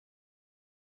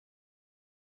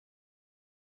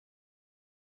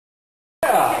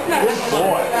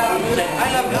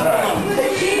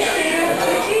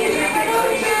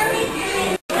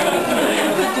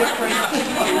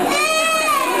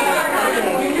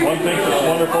One thinks it's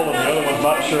wonderful and the other one's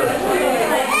not sure. I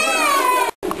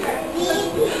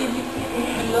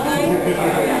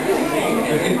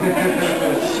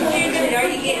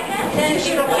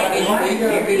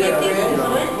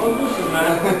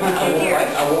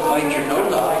won't bite your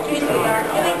nose off.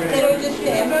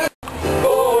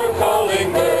 Four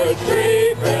calling birds,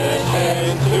 3 French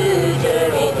hens, 2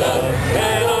 turtle doves,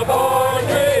 and a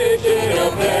partridge in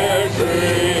a pear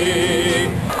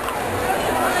tree.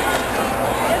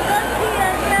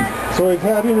 So we've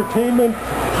had entertainment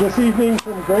this evening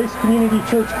from Grace Community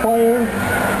Church Choir,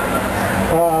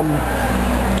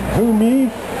 Who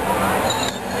Me,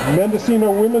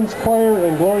 Mendocino Women's Choir,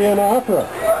 and Gloriana Opera.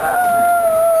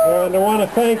 And I want to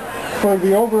thank, for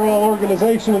the overall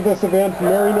organization of this event,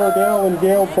 Mary Nordell and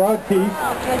Gail Broadkeith,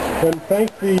 and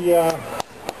thank the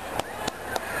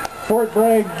Fort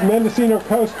Bragg Mendocino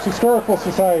Coast Historical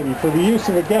Society for the use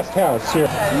of the guest house here.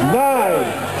 9,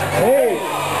 8,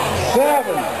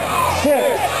 7,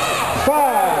 6,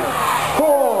 5,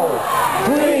 4,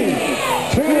 3,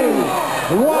 2,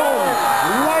 1,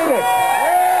 light it!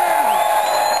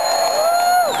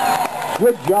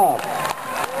 Good job.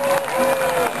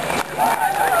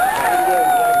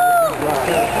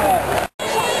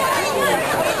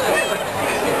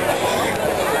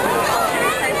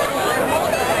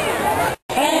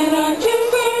 And our 2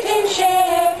 certain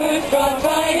shepherds brought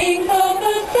tidings of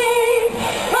the same,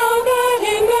 how that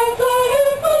in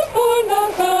Bethlehem was born the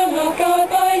Son of God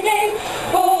by name.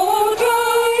 Oh,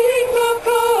 tidings of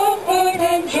comfort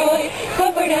and joy,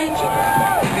 comfort and joy.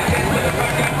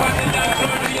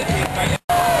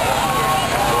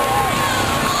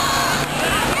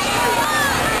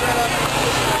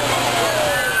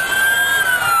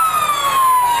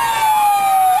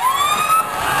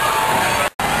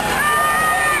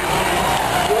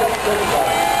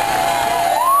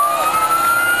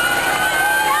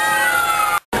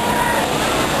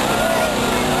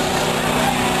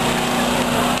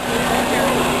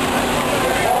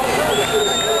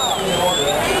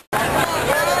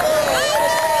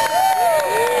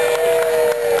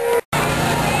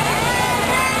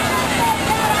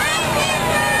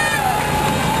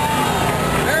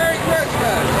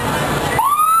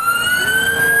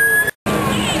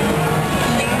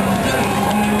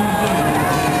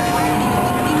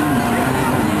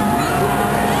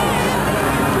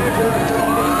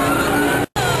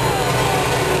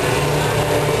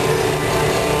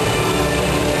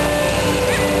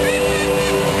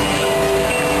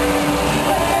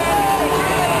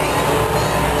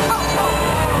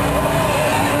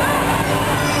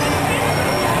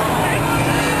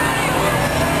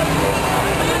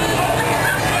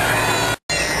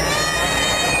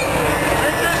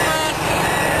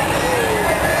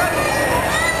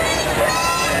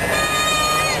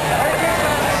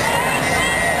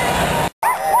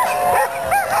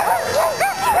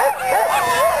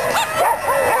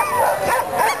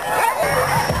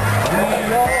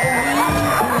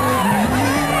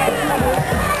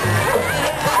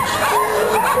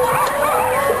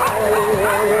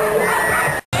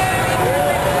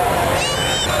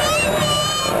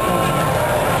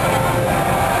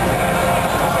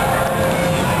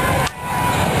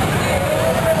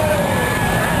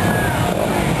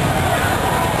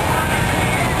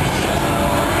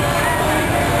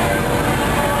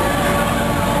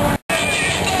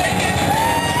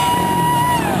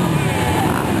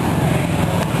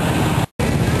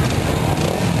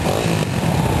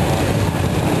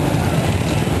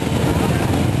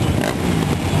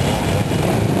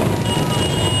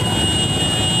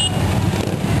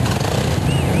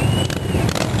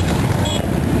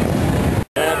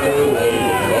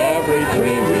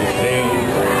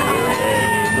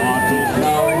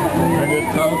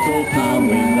 Come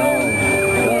we know,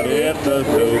 but if the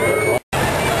super